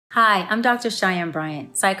Hi, I'm Dr. Cheyenne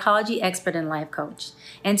Bryant, psychology expert and life coach.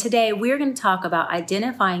 And today we're going to talk about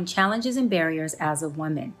identifying challenges and barriers as a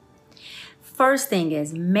woman. First thing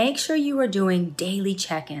is make sure you are doing daily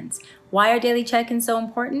check-ins. Why are daily check-ins so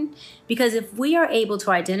important? Because if we are able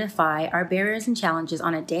to identify our barriers and challenges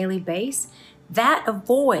on a daily basis, that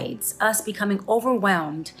avoids us becoming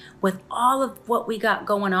overwhelmed with all of what we got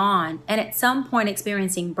going on and at some point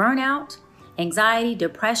experiencing burnout, anxiety,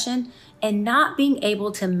 depression, and not being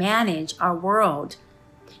able to manage our world.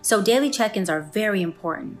 So daily check-ins are very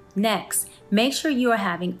important. Next, make sure you are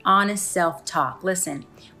having honest self-talk. Listen,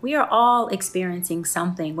 we are all experiencing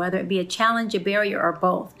something, whether it be a challenge, a barrier, or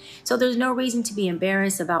both. So there's no reason to be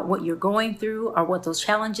embarrassed about what you're going through or what those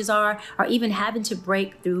challenges are, or even having to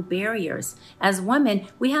break through barriers. As women,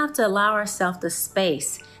 we have to allow ourselves the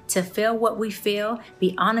space to feel what we feel,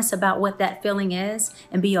 be honest about what that feeling is,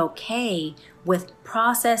 and be okay with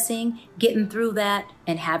processing, getting through that,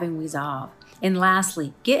 and having resolve. And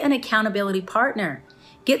lastly, get an accountability partner.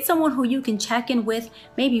 Get someone who you can check in with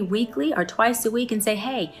maybe weekly or twice a week and say,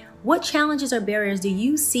 hey, what challenges or barriers do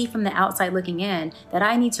you see from the outside looking in that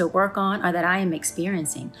I need to work on or that I am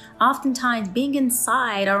experiencing? Oftentimes, being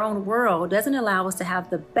inside our own world doesn't allow us to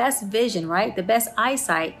have the best vision, right? The best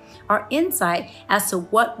eyesight or insight as to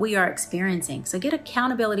what we are experiencing. So get an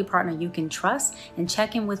accountability partner you can trust and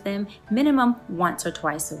check in with them minimum once or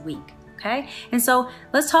twice a week, okay? And so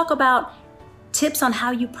let's talk about tips on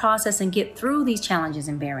how you process and get through these challenges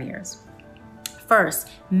and barriers. First,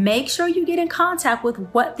 make sure you get in contact with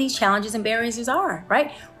what these challenges and barriers are,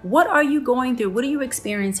 right? What are you going through? What are you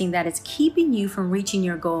experiencing that is keeping you from reaching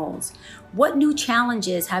your goals? What new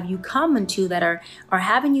challenges have you come into that are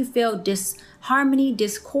having you feel disharmony,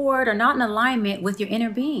 discord, or not in alignment with your inner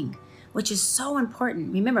being, which is so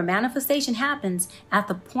important. Remember, manifestation happens at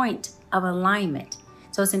the point of alignment.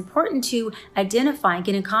 So it's important to identify and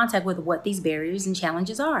get in contact with what these barriers and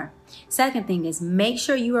challenges are. Second thing is make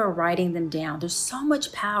sure you are writing them down. There's so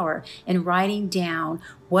much power in writing down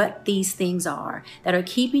what these things are that are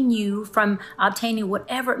keeping you from obtaining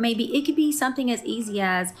whatever it may be. It could be something as easy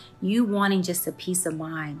as you wanting just a peace of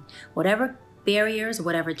mind. Whatever barriers,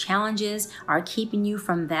 whatever challenges are keeping you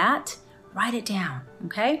from that, write it down,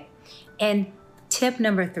 okay? And tip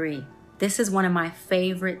number 3. This is one of my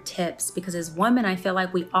favorite tips because as women, I feel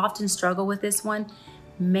like we often struggle with this one.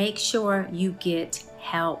 Make sure you get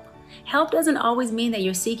help. Help doesn't always mean that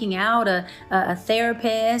you're seeking out a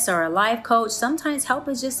therapist or a life coach. Sometimes help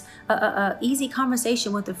is just a easy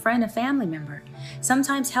conversation with a friend, a family member.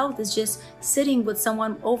 Sometimes help is just sitting with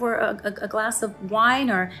someone over a glass of wine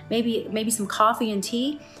or maybe some coffee and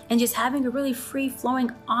tea and just having a really free-flowing,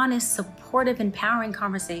 honest, supportive, empowering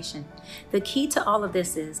conversation. The key to all of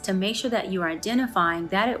this is to make sure that you are identifying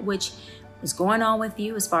that at which is going on with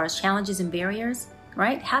you as far as challenges and barriers,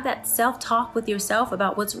 right? Have that self-talk with yourself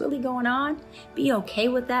about what's really going on. Be okay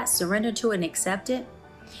with that, surrender to it and accept it,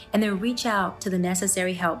 and then reach out to the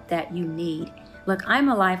necessary help that you need. Look, I'm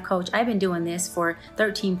a life coach. I've been doing this for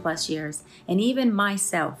 13 plus years. And even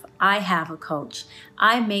myself, I have a coach.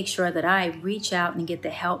 I make sure that I reach out and get the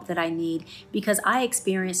help that I need because I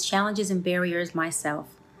experience challenges and barriers myself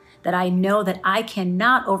that I know that I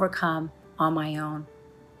cannot overcome on my own.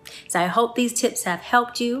 So I hope these tips have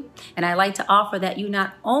helped you, and I like to offer that you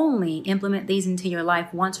not only implement these into your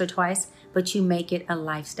life once or twice, but you make it a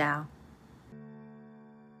lifestyle.